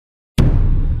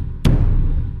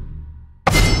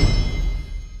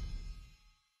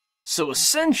So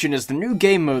Ascension is the new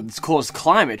game mode that's caused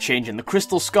climate change in the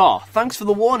Crystal Scar. Thanks for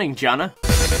the warning, Jana.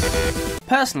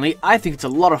 Personally, I think it's a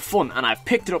lot of fun and I've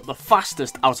picked it up the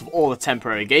fastest out of all the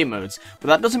temporary game modes, but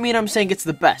that doesn't mean I'm saying it's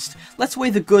the best. Let's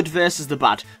weigh the good versus the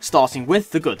bad, starting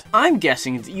with the good. I'm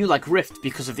guessing that you like Rift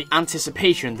because of the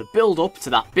anticipation, the build up to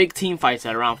that big team fight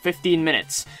at around 15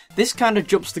 minutes. This kind of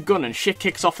jumps the gun and shit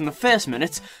kicks off in the first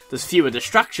minute, there's fewer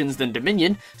distractions than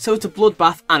Dominion, so it's a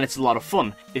bloodbath and it's a lot of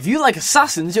fun. If you like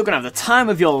Assassins, you're gonna have the time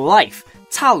of your life.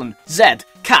 Talon, Zed,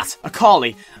 Kat,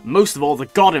 Akali, most of all the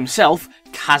god himself,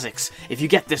 Kha'Zix. If you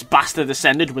get this bastard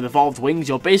ascended with evolved wings,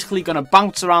 you're basically gonna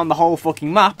bounce around the whole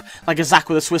fucking map like a Zack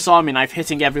with a Swiss Army knife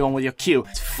hitting everyone with your Q.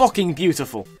 It's fucking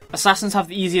beautiful. Assassins have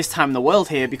the easiest time in the world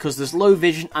here because there's low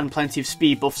vision and plenty of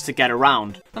speed buffs to get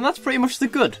around. And that's pretty much the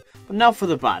good. But now for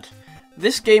the bad.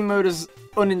 This game mode has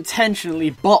unintentionally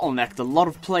bottlenecked a lot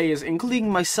of players, including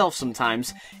myself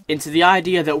sometimes, into the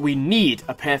idea that we need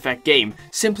a perfect game,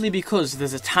 simply because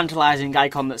there's a tantalising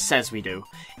icon that says we do.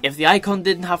 If the icon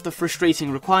didn't have the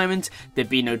frustrating requirement, there'd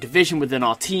be no division within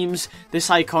our teams. This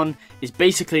icon is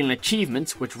basically an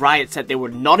achievement which Riot said they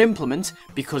would not implement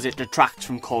because it detracts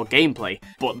from core gameplay,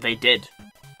 but they did.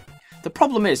 The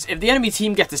problem is, if the enemy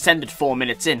team gets ascended 4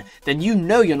 minutes in, then you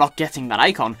know you're not getting that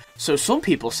icon, so some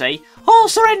people say, "Oh,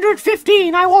 surrender at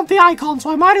 15, I want the icon,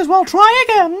 so I might as well try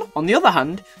again." On the other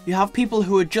hand, you have people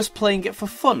who are just playing it for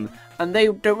fun, and they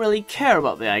don't really care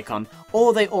about the icon,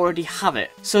 or they already have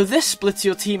it. So this splits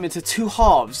your team into two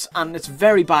halves, and it's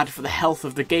very bad for the health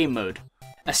of the game mode.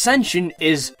 Ascension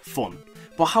is fun,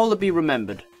 but how will it be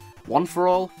remembered? One for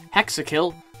All,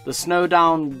 Hexakill, the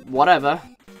Snowdown whatever,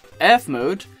 Earth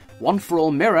Mode, One for All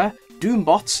Mirror,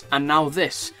 Doombots, and now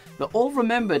this. They're all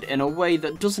remembered in a way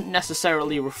that doesn't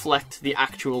necessarily reflect the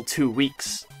actual 2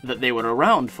 weeks that they were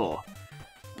around for.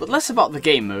 But less about the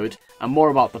game mode, and more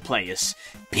about the players.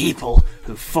 People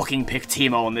who fucking pick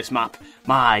Teemo on this map.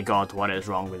 My god, what is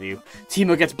wrong with you?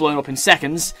 Teemo gets blown up in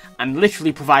seconds, and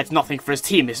literally provides nothing for his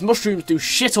team. His mushrooms do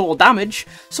shit all damage.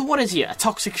 So what is he, a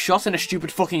toxic shot and a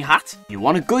stupid fucking hat? You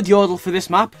want a good Yordle for this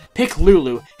map? Pick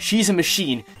Lulu. She's a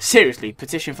machine. Seriously,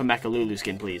 petition for Mecha Lulu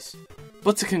skin, please.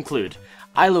 But to conclude,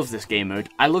 I love this game mode,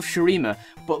 I love Shurima,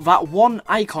 but that one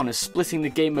icon is splitting the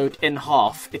game mode in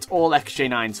half. It's all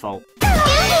XJ9's fault.